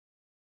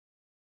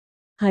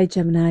Hi,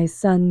 Gemini,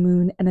 Sun,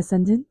 Moon, and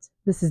Ascendant.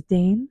 This is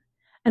Dane,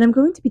 and I'm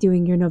going to be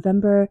doing your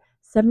November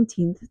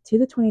 17th to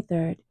the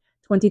 23rd,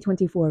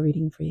 2024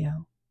 reading for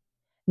you.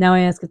 Now,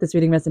 I ask if this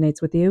reading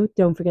resonates with you.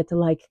 Don't forget to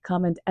like,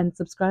 comment, and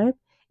subscribe.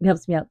 It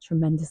helps me out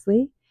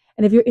tremendously.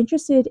 And if you're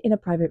interested in a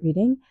private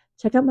reading,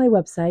 check out my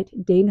website,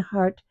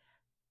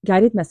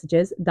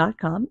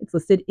 daneharttarot.com. It's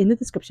listed in the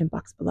description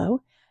box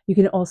below. You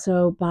can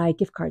also buy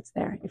gift cards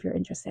there if you're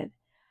interested.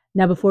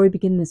 Now, before we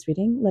begin this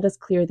reading, let us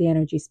clear the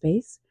energy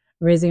space,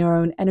 raising our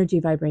own energy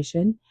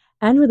vibration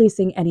and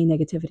releasing any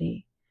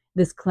negativity.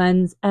 This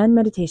cleanse and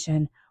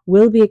meditation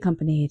will be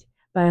accompanied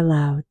by a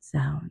loud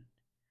sound.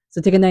 So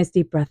take a nice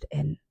deep breath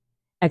in,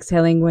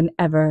 exhaling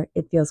whenever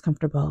it feels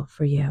comfortable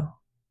for you.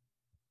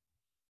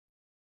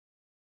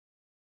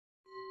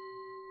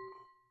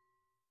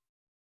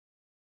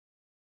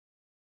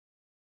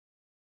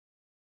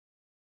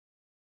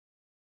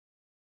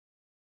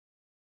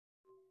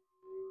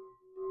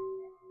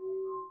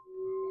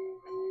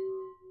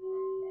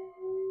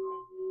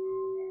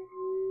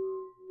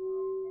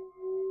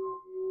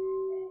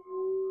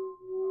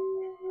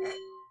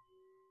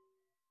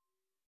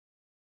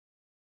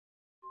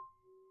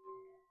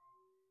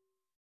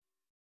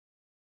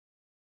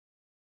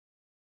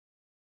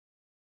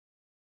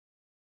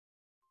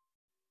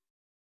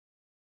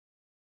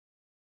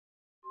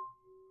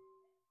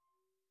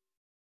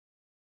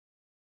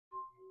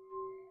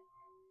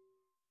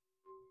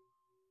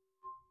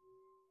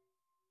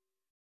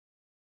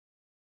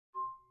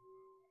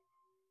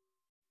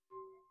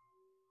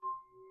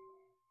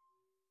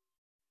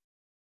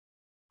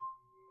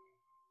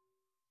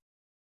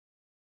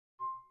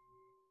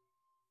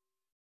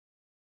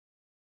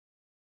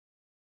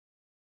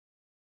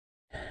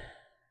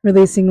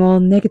 Releasing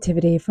all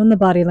negativity from the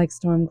body like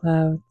storm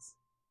clouds,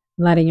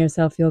 letting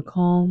yourself feel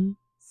calm,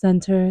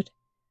 centered,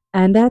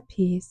 and at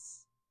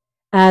peace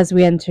as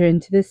we enter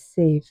into this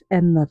safe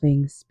and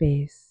loving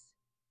space.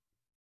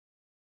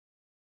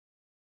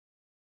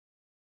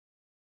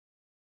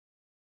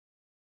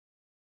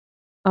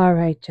 All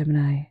right,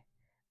 Gemini,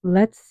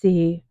 let's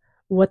see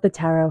what the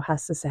tarot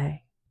has to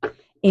say.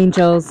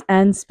 Angels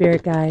and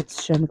spirit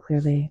guides, show me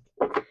clearly.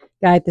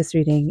 Guide this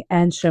reading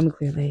and show me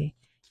clearly.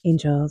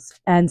 Angels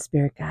and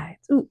spirit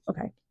guides. Ooh,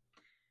 okay.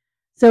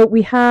 So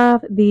we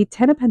have the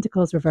Ten of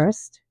Pentacles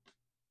reversed.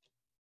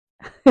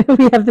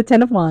 We have the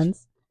Ten of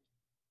Wands.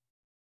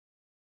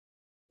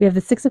 We have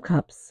the Six of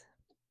Cups.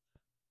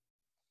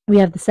 We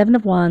have the Seven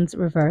of Wands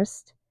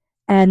reversed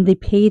and the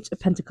Page of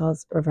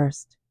Pentacles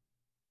reversed.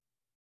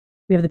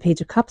 We have the Page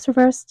of Cups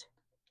reversed.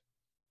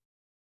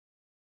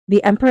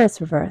 The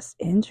Empress reversed.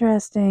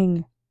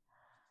 Interesting.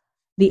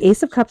 The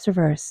Ace of Cups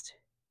reversed.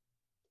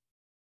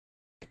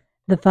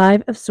 The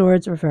Five of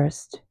Swords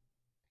reversed.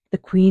 The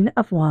Queen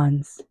of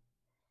Wands.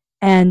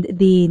 And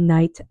the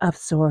Knight of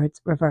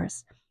Swords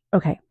reversed.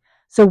 Okay,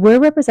 so we're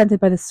represented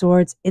by the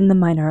swords in the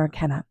minor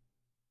arcana.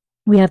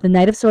 We have the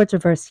Knight of Swords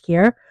reversed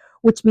here,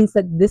 which means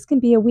that this can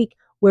be a week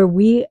where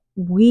we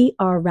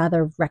are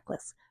rather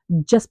reckless.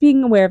 Just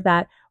being aware of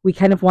that, we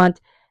kind of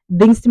want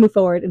things to move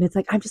forward, and it's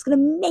like, I'm just going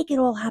to make it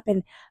all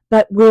happen.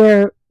 But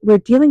we're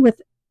dealing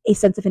with a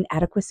sense of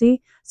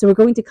inadequacy, so we're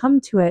going to come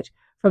to it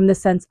from the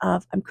sense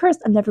of, I'm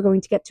cursed, I'm never going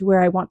to get to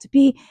where I want to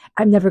be,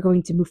 I'm never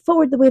going to move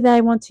forward the way that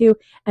I want to,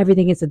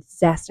 everything is a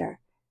disaster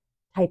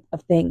type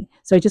of thing.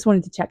 So I just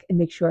wanted to check and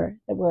make sure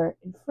that we're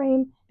in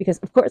frame, because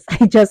of course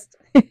I just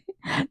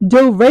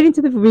dove right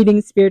into the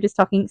reading. Spirit is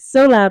talking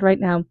so loud right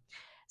now.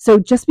 So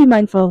just be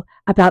mindful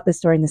about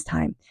this during this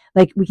time.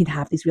 Like, we can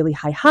have these really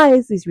high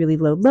highs, these really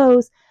low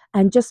lows,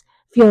 and just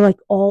feel like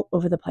all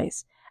over the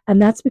place.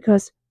 And that's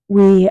because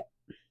we,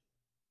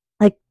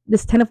 like,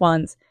 this Ten of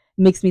Wands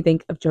makes me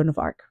think of Joan of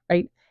Arc,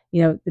 right?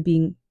 You know, the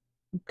being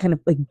kind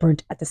of like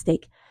burnt at the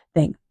stake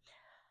thing.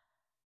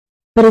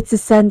 But it's a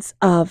sense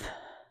of,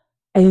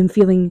 I am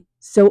feeling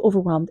so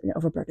overwhelmed and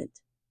overburdened.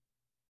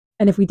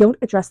 And if we don't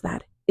address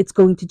that, it's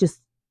going to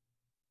just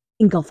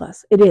engulf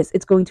us.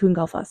 It's going to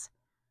engulf us.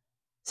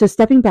 So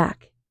stepping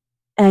back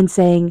and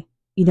saying,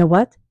 you know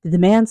what? The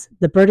demands,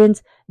 the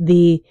burdens,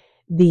 the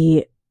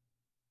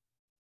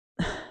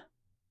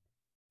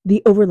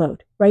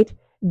overload, right?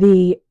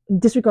 The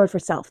disregard for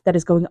self that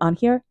is going on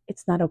here,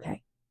 it's not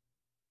okay.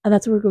 And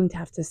that's where we're going to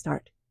have to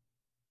start.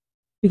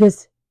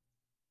 Because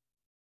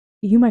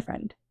you, my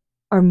friend,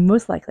 are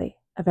most likely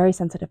a very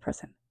sensitive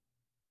person.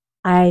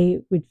 I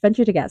would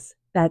venture to guess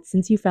that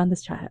since you found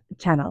this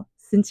channel,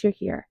 since you're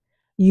here,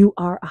 you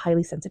are a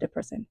highly sensitive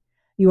person.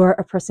 You are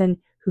a person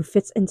who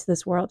fits into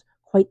this world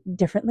quite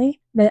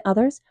differently than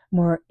others,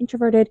 more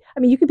introverted. I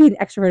mean, you could be an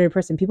extroverted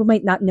person. People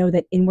might not know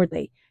that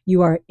inwardly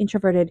you are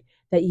introverted,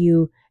 that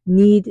you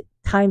need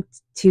time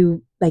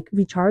to like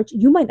recharge.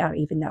 You might not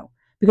even know,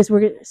 because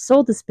we're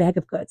sold this bag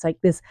of goods, like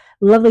this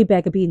lovely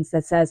bag of beans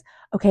that says,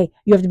 okay,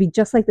 you have to be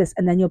just like this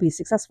and then you'll be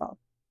successful.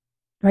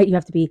 Right? You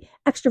have to be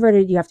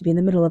extroverted. You have to be in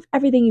the middle of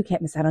everything. You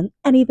can't miss out on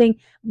anything.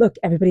 Look,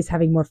 everybody's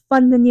having more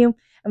fun than you.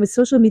 And with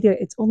social media,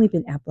 it's only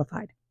been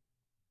amplified.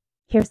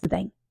 Here's the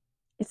thing.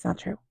 It's not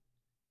true.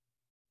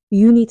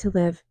 You need to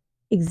live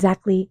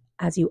exactly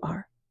as you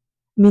are,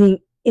 meaning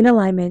in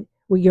alignment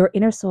with your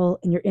inner soul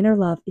and your inner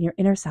love and your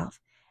inner self.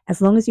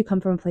 As long as you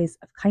come from a place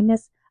of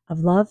kindness, of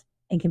love,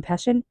 and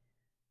compassion,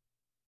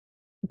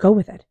 go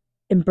with it.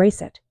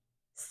 Embrace it.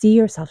 See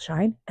yourself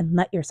shine and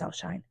let yourself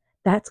shine.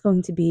 That's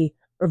going to be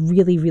a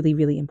really, really,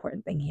 really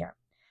important thing here.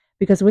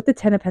 Because with the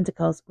 10 of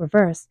Pentacles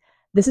reversed,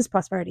 this is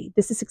prosperity.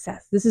 This is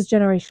success. This is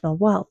generational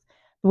wealth.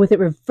 But with it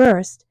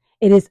reversed,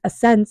 it is a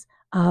sense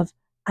of,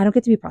 I don't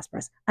get to be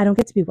prosperous. I don't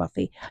get to be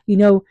wealthy.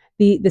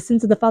 The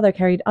sins of the father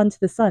carried onto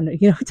the son,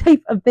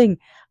 type of thing.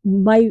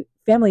 My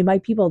family, my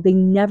people, they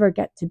never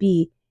get to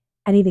be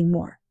anything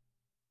more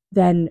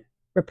than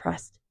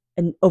repressed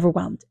and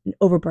overwhelmed and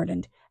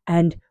overburdened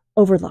and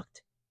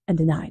overlooked and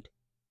denied.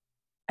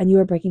 And you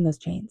are breaking those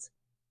chains.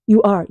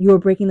 You are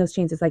breaking those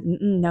chains. It's like,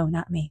 no,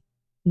 not me.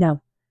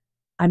 No,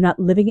 I'm not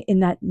living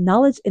in that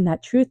knowledge, in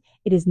that truth.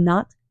 It is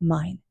not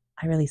mine.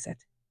 I release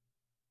it.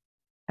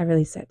 I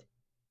release it.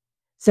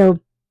 So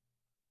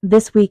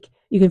this week,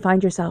 you can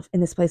find yourself in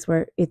this place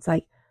where it's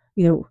like,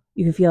 you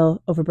can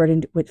feel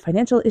overburdened with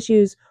financial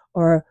issues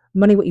or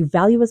money, what you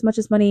value as much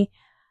as money.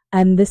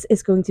 And this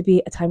is going to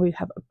be a time where you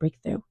have a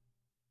breakthrough.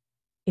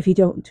 If you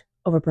don't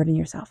overburden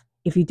yourself,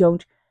 if you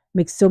don't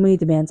make so many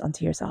demands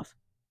onto yourself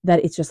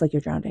that it's just like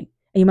you're drowning.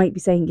 And you might be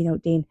saying,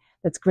 Dane,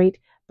 that's great,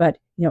 but,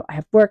 I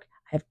have work,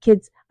 I have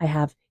kids, I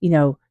have,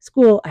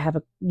 school, I have,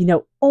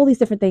 all these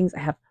different things. I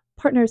have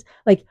partners.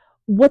 Like,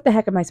 what the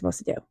heck am I supposed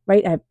to do,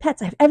 right? I have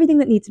pets, I have everything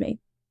that needs me.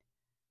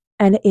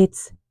 And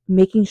it's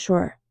making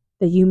sure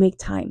that you make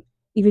time,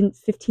 even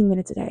 15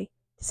 minutes a day,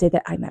 to say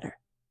that I matter.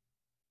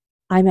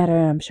 I matter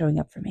and I'm showing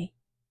up for me.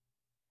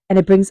 And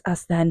it brings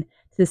us then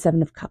to the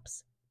 7 of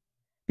Cups.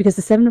 Because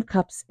the 7 of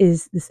Cups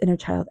is this inner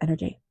child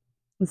energy.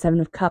 The 7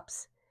 of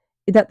Cups,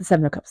 not the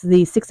 7 of Cups,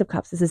 the 6 of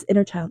Cups is this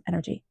inner child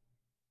energy.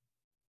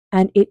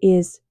 And it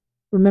is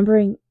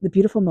remembering the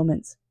beautiful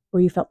moments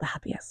where you felt the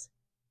happiest.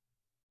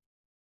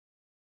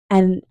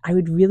 And I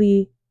would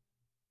really,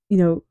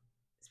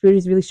 Spirit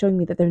is really showing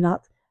me that they're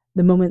not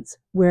the moments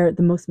where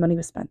the most money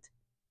was spent.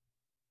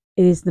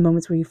 It is the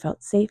moments where you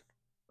felt safe,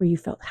 where you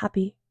felt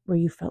happy, where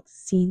you felt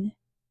seen.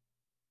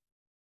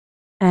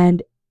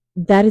 And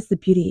that is the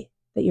beauty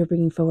that you're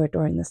bringing forward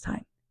during this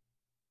time.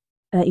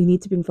 And that you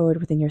need to bring forward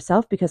within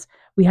yourself, because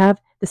we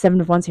have the 7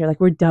 of Wands here.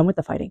 Like, we're done with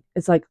the fighting.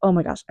 It's like, oh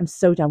my gosh, I'm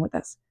so done with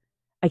this.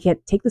 I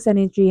can't take this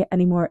energy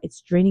anymore.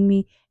 It's draining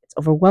me. It's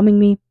overwhelming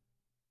me.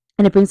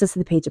 And it brings us to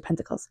the Page of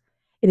Pentacles.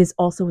 It is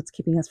also what's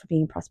keeping us from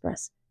being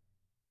prosperous.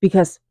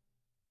 Because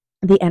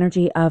the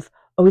energy of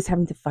always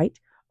having to fight,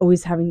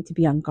 always having to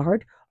be on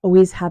guard,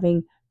 always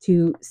having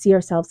to see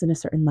ourselves in a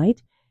certain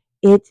light,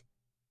 it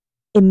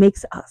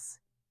makes us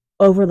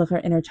overlook our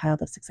inner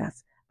child of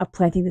success, of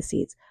planting the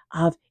seeds,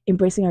 of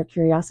embracing our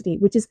curiosity,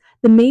 which is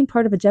the main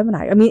part of a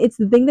Gemini. I mean, it's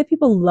the thing that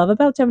people love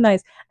about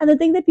Geminis and the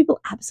thing that people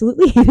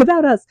absolutely hate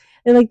about us.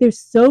 They're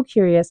so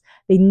curious.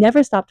 They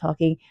never stop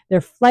talking. They're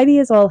flighty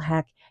as all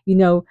heck.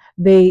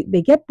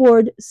 They get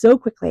bored so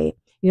quickly.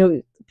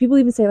 People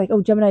even say, like,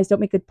 oh, Geminis don't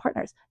make good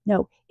partners.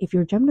 No, if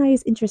your Gemini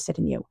is interested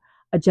in you,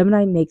 a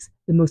Gemini makes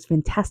the most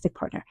fantastic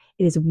partner.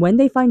 It is when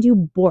they find you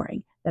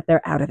boring that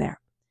they're out of there.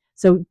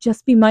 So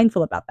just be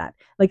mindful about that.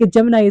 Like, a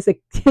Gemini is a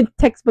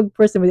textbook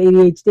person with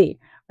ADHD,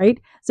 right?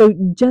 So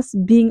just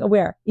being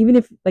aware, even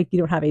if you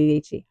don't have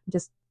ADHD,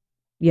 just,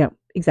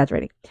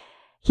 exaggerating.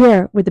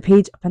 Here with the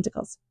Page of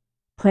Pentacles,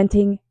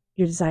 planting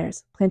your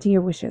desires, planting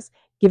your wishes,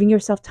 giving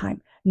yourself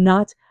time,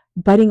 not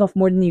biting off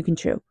more than you can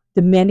chew,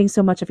 demanding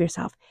so much of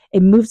yourself.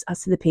 It moves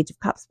us to the Page of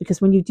Cups,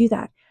 because when you do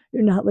that,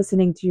 you're not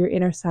listening to your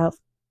inner self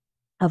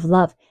of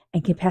love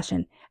and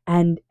compassion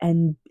and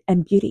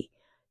beauty.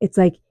 It's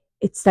like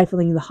it's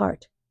stifling the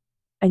heart,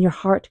 and your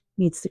heart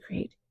needs to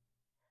create.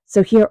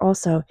 So here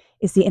also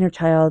is the inner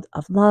child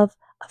of love,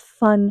 of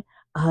fun,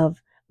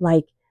 of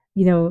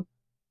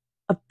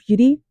of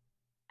beauty.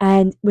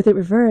 And with it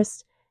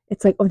reversed,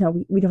 it's like, oh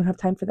no, we don't have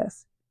time for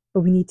this,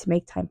 but we need to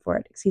make time for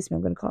it. Excuse me,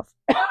 I'm going to cough.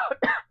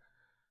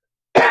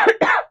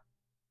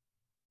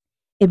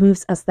 It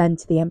moves us then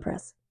to the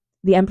Empress.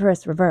 The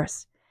Empress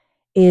reverse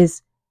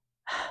is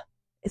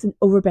an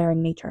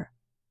overbearing nature,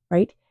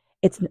 right?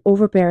 It's an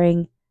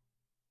overbearing,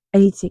 I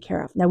need to take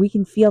care of. Now, we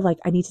can feel like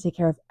I need to take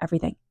care of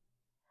everything.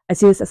 I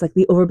see this as like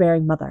the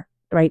overbearing mother,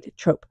 right?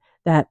 Trope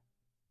that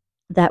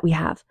we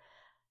have.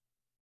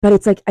 But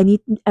it's like, I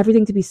need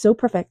everything to be so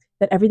perfect,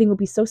 that everything will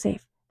be so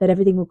safe, that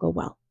everything will go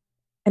well.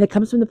 And it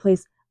comes from the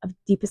place of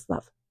deepest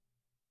love.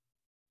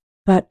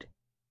 But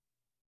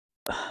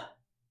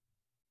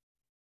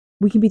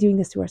we can be doing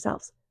this to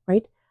ourselves,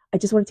 right? I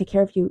just want to take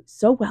care of you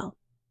so well,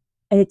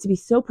 and it to be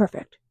so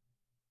perfect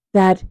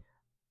that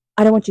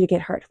I don't want you to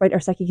get hurt, right? Our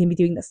psyche can be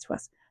doing this to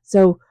us.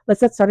 So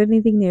let's not start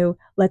anything new.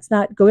 Let's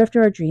not go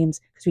after our dreams,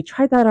 because we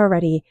tried that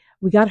already.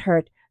 We got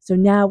hurt. So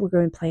now we're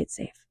going to play it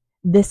safe.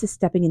 This is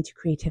stepping into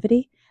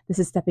creativity. This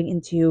is stepping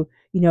into,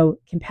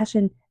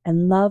 compassion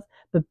and love,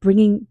 but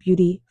bringing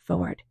beauty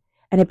forward.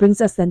 And it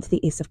brings us then to the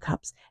Ace of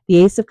Cups.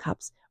 The Ace of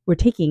Cups, we're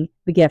taking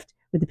the gift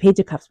with the Page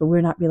of Cups, but we're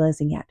not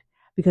realizing yet,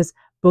 because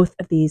both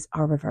of these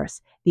are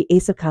reversed. The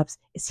Ace of Cups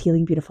is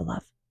healing, beautiful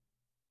love.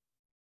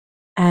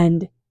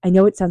 And I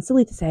know it sounds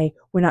silly to say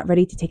we're not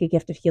ready to take a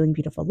gift of healing,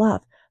 beautiful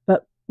love,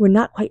 but we're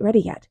not quite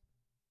ready yet.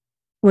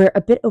 We're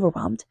a bit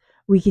overwhelmed.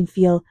 We can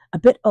feel a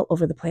bit all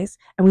over the place.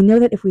 And we know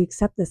that if we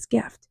accept this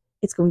gift,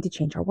 it's going to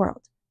change our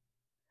world.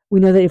 We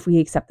know that if we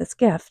accept this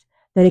gift,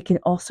 that it can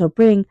also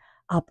bring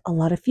up a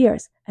lot of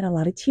fears and a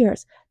lot of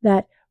tears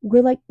that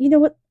we're like, you know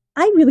what?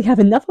 I really have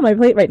enough on my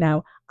plate right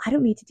now. I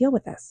don't need to deal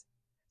with this.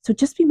 So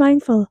just be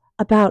mindful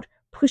about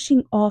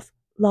pushing off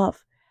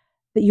love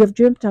that you have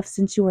dreamt of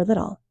since you were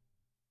little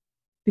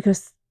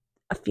because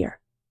of fear.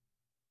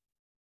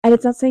 And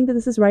it's not saying that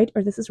this is right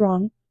or this is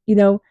wrong,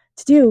 to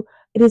do.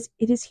 It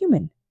is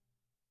human.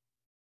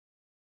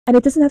 And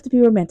it doesn't have to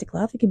be romantic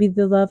love. It could be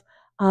the love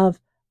of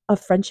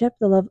friendship,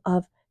 the love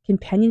of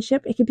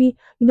companionship. It could be,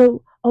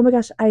 oh my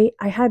gosh, I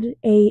had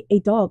a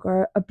dog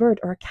or a bird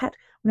or a cat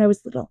when I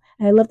was little,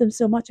 and I loved them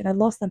so much and I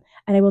lost them,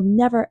 and I will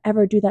never,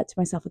 ever do that to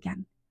myself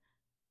again.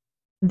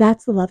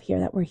 That's the love here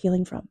that we're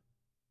healing from.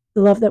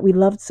 The love that we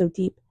loved so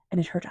deep and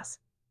it hurt us.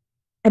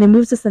 And it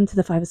moves us then to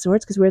the Five of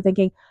Swords because we're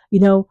thinking,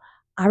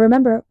 I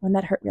remember when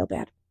that hurt real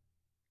bad.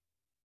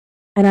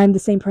 And I'm the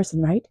same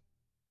person, right?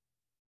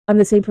 I'm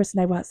the same person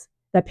I was.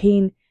 That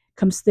pain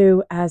comes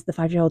through as the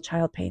 5-year-old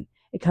child pain.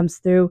 It comes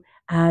through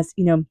as,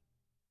 the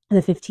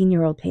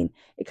 15-year-old pain.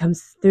 It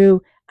comes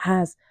through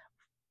as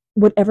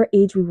whatever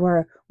age we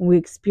were when we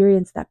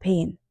experienced that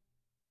pain.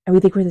 And we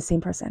think we're the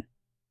same person.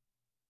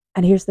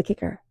 And here's the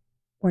kicker.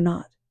 We're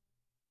not.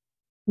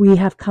 We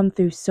have come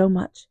through so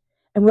much.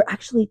 And we're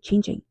actually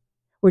changing.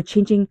 We're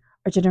changing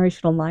our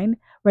generational line,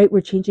 right?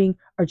 We're changing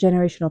our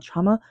generational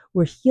trauma.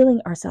 We're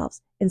healing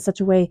ourselves in such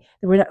a way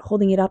that we're not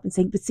holding it up and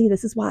saying, but see,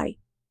 this is why.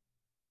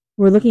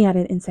 We're looking at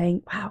it and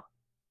saying, wow,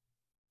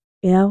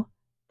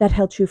 that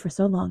held true for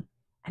so long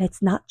and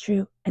it's not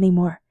true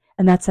anymore.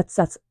 And that sets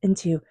us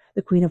into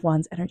the Queen of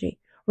Wands energy.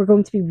 We're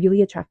going to be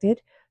really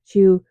attracted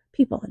to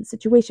people and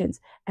situations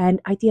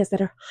and ideas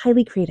that are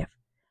highly creative.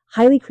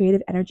 Highly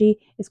creative energy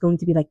is going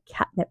to be like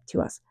catnip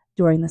to us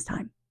during this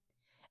time.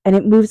 And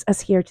it moves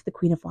us here to the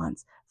Queen of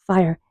Wands.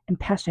 Fire and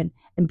passion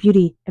and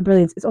beauty and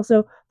brilliance. It's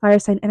also fire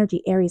sign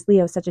energy, Aries,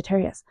 Leo,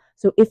 Sagittarius.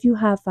 So if you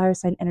have fire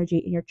sign energy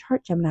in your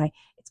chart, Gemini,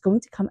 it's going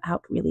to come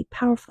out really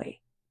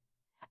powerfully.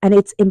 And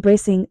it's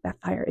embracing that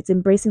fire. It's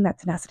embracing that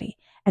tenacity.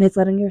 And it's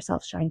letting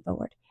yourself shine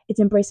forward. It's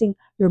embracing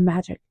your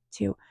magic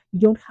too. You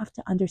don't have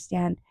to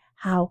understand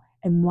how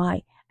and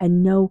why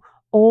and know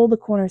all the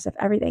corners of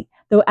everything.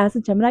 Though as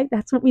a Gemini,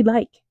 that's what we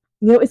like.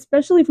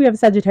 Especially if we have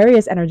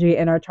Sagittarius energy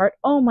in our chart.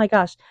 Oh my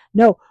gosh.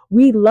 No,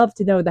 we love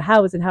to know the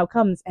hows and how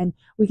comes. And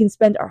we can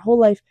spend our whole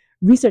life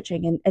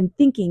researching and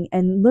thinking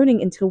and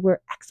learning until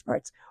we're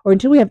experts or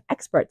until we have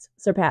experts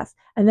surpass.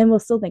 And then we'll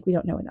still think we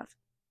don't know enough.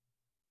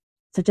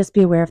 So just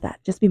be aware of that.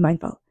 Just be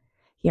mindful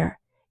here.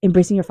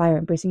 Embracing your fire,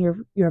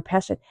 embracing your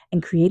passion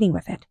and creating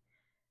with it.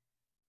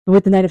 But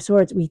with the Knight of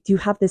Swords, we do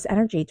have this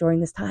energy during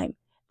this time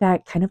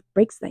that kind of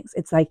breaks things.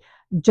 It's like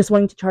just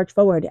wanting to charge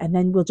forward, and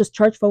then we'll just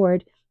charge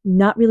forward,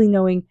 not really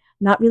knowing,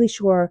 not really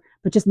sure,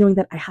 but just knowing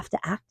that I have to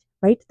act,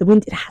 right? The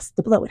wind, it has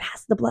to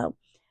blow.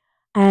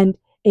 And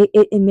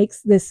it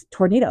makes this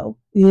tornado,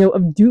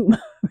 of doom,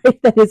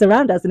 right, that is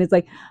around us. And it's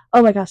like,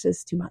 oh my gosh, this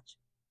is too much.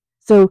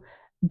 So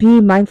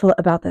be mindful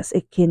about this.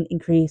 It can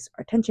increase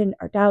our tension,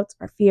 our doubts,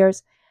 our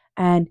fears,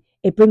 and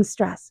it brings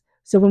stress.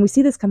 So when we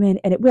see this come in,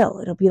 and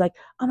it'll be like,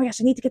 oh my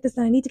gosh, I need to get this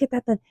done. I need to get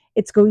that done.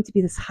 It's going to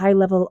be this high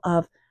level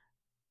of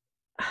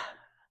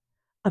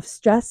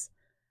stress,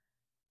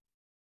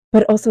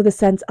 but also the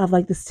sense of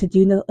like this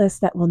to-do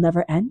list that will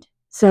never end.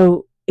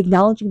 So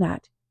acknowledging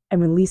that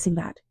and releasing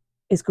that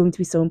is going to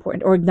be so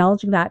important, or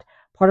acknowledging that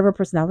part of our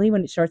personality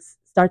when it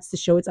starts to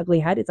show its ugly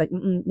head. It's like,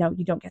 no,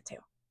 you don't get to.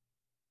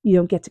 You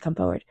don't get to come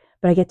forward,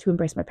 but I get to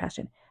embrace my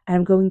passion. And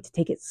I'm going to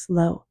take it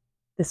slow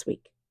this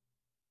week.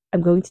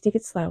 I'm going to take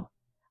it slow.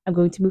 I'm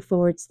going to move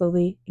forward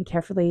slowly and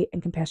carefully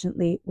and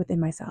compassionately within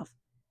myself.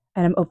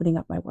 And I'm opening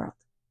up my world.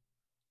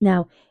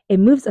 Now, it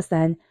moves us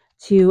then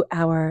to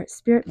our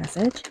spirit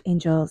message.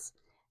 Angels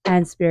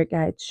and spirit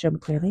guides, show me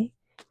clearly.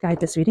 Guide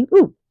this reading.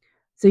 Ooh,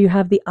 so you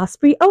have the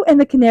osprey. Oh, and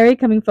the canary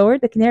coming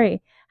forward. The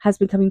canary has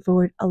been coming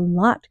forward a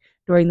lot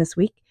during this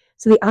week.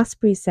 So the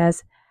osprey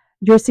says,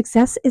 your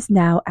success is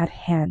now at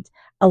hand.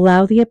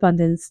 Allow the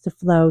abundance to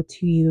flow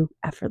to you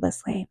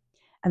effortlessly.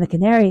 And the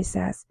canary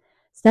says,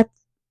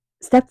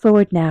 step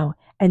forward now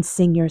and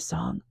sing your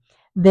song.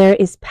 There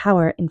is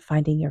power in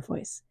finding your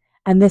voice.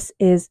 And this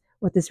is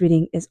what this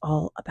reading is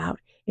all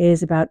about. It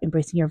is about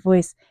embracing your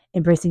voice,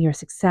 embracing your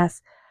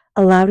success,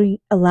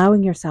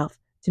 allowing yourself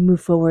to move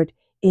forward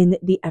in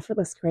the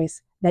effortless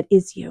grace that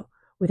is you,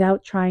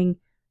 without trying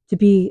to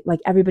be like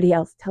everybody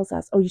else tells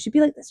us. Oh, you should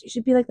be like this. You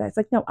should be like that. It's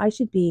like, no, I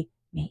should be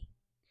me.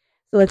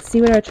 So let's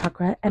see what our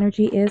chakra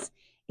energy is.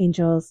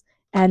 Angels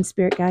and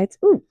spirit guides.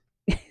 Ooh,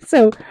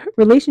 so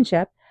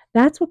relationship.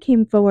 That's what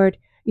came forward.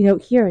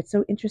 Here it's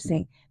so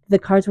interesting. The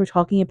cards were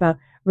talking about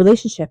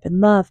relationship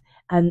and love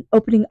and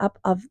opening up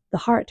of the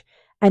heart.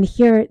 And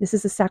here, this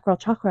is the sacral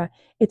chakra.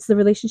 It's the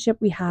relationship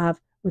we have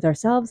with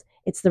ourselves.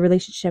 It's the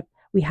relationship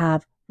we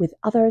have with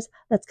others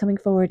that's coming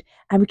forward.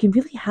 And we can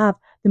really have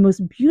the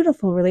most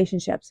beautiful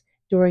relationships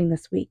during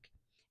this week.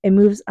 It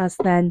moves us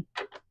then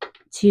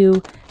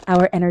to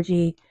our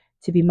energy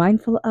to be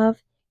mindful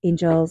of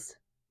angels.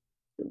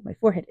 Ooh, my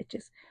forehead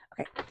itches.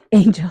 Okay.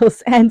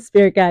 Angels and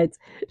spirit guides.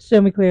 Show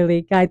me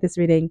clearly. Guide this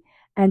reading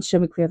and show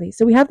me clearly.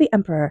 So we have the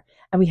Emperor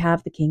and we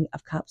have the King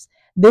of Cups.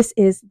 This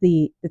is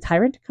the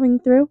tyrant coming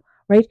through,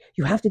 right?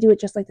 You have to do it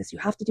just like this. You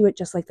have to do it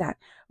just like that.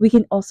 We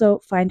can also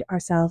find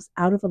ourselves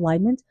out of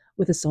alignment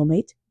with a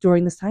soulmate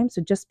during this time.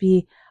 So just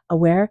be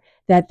aware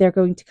that they're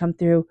going to come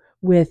through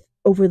with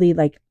overly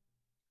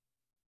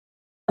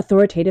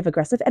authoritative,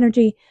 aggressive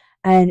energy,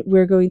 and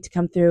we're going to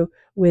come through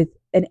with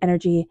an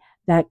energy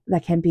that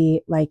can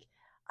be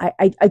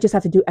I just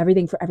have to do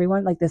everything for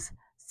everyone, like this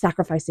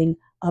sacrificing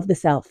of the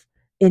self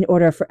in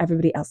order for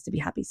everybody else to be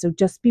happy. So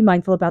just be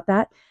mindful about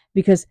that,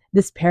 because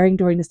this pairing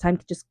during this time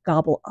could just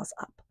gobble us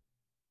up.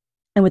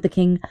 And with the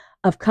King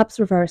of Cups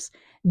reverse,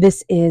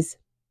 this is,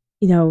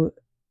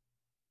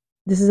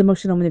 this is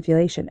emotional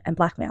manipulation and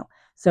blackmail.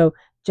 So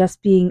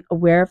just being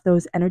aware of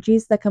those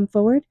energies that come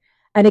forward.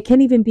 And it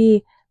can even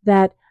be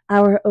that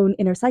our own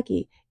inner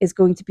psyche is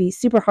going to be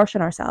super harsh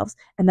on ourselves,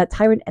 and that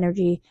tyrant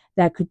energy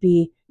that could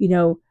be,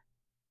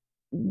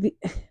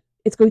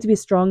 it's going to be a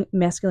strong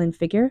masculine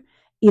figure,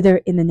 either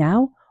in the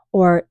now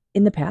or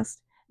in the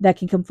past, that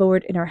can come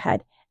forward in our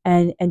head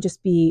and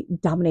just be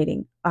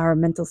dominating our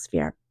mental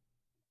sphere,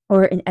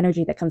 or an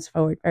energy that comes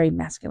forward very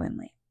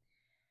masculinely.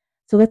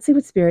 So let's see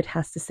what Spirit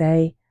has to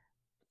say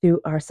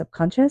through our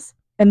subconscious.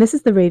 And this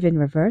is the Raven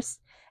reverse.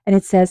 And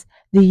it says,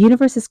 the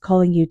universe is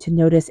calling you to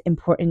notice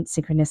important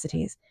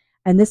synchronicities.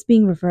 And this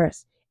being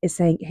reversed is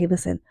saying, hey,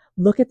 listen,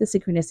 look at the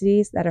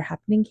synchronicities that are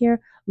happening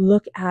here.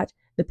 Look at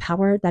the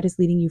power that is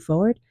leading you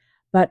forward.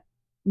 But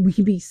we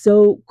can be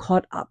so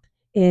caught up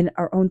in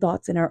our own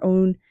thoughts and our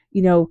own,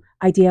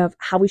 idea of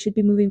how we should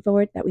be moving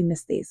forward that we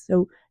miss these.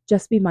 So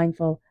just be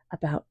mindful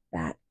about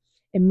that.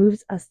 It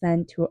moves us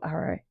then to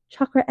our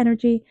chakra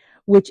energy,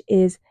 which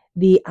is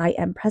the I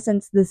am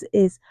presence. This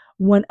is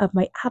one of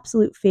my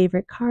absolute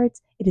favorite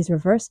cards. It is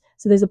reversed.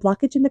 So there's a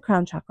blockage in the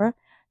crown chakra.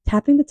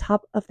 Tapping the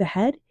top of the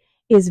head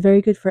is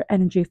very good for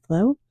energy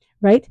flow,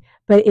 right?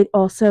 But it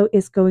also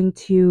is going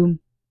to,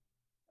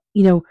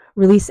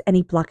 release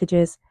any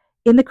blockages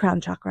in the crown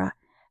chakra,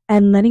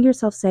 and letting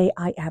yourself say,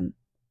 I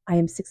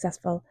am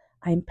successful.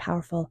 I am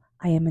powerful.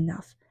 I am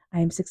enough. I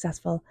am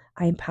successful.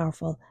 I am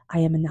powerful. I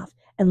am enough.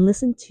 And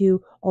listen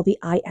to all the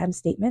I am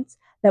statements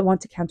that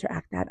want to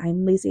counteract that. I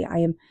am lazy. I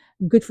am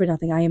good for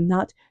nothing. I am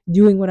not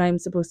doing what I'm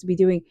supposed to be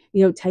doing,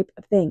 type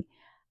of thing.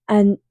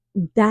 And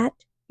that,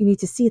 you need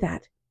to see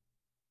that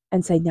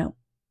and say, no,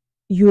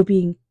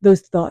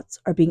 those thoughts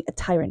are being a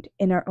tyrant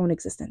in our own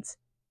existence.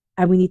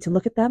 And we need to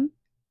look at them,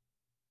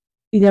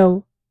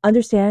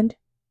 understand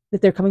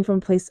that they're coming from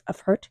a place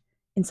of hurt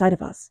inside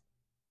of us.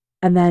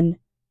 And then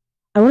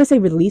I want to say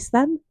release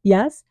them,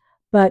 yes,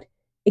 but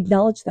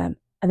acknowledge them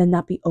and then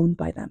not be owned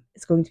by them.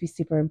 It's going to be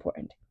super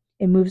important.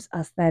 It moves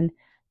us then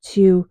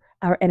to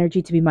our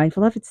energy to be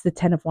mindful of. It's the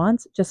 10 of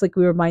Wands, just like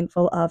we were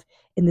mindful of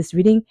in this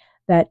reading,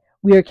 that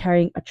we are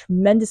carrying a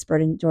tremendous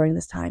burden during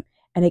this time,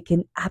 and it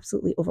can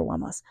absolutely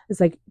overwhelm us.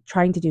 It's like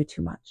trying to do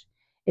too much.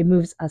 It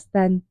moves us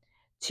then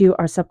to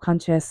our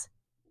subconscious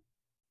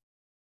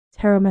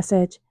tarot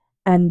message,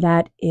 and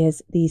that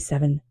is the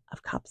 7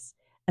 of Cups.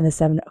 And the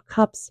 7 of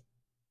Cups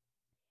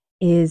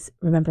is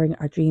remembering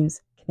our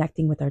dreams,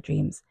 connecting with our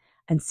dreams,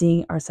 and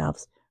seeing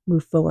ourselves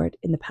move forward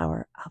in the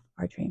power of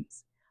our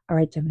dreams. All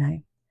right, Gemini,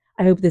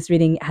 I hope this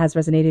reading has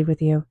resonated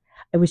with you.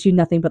 I wish you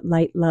nothing but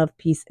light, love,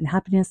 peace, and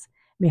happiness.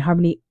 May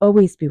harmony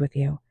always be with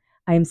you.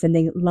 I am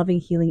sending loving,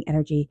 healing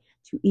energy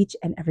to each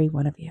and every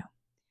one of you.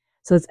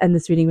 So let's end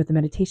this reading with a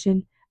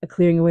meditation, a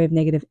clearing away of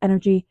negative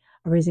energy,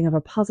 a raising of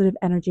our positive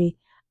energy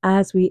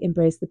as we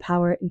embrace the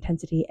power,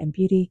 intensity, and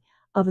beauty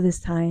of this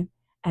time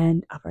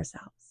and of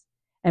ourselves.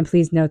 And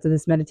please note that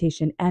this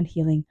meditation and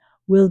healing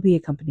will be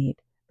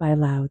accompanied by a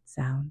loud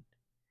sound.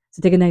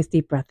 So take a nice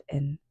deep breath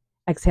in,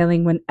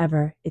 exhaling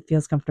whenever it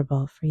feels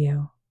comfortable for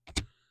you.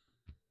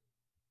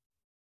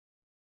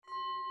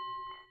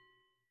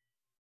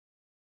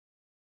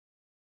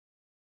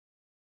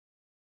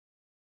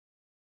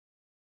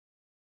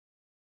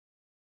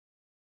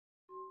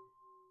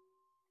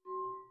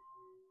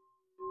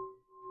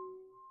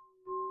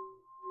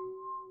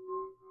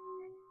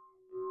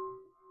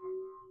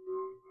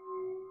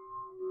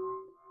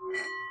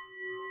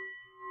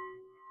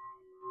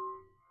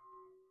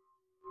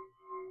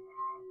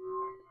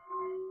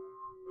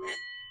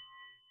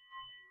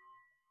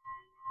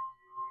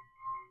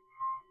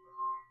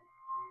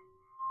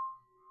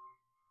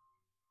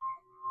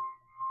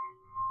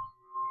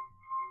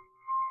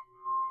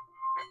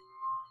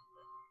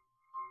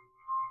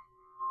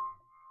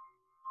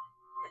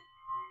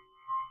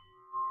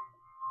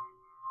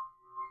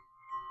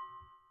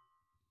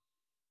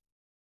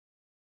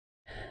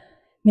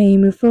 May you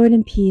move forward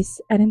in peace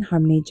and in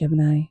harmony,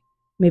 Gemini.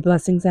 May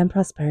blessings and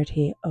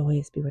prosperity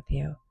always be with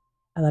you.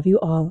 I love you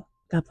all.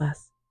 God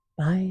bless.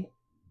 Bye.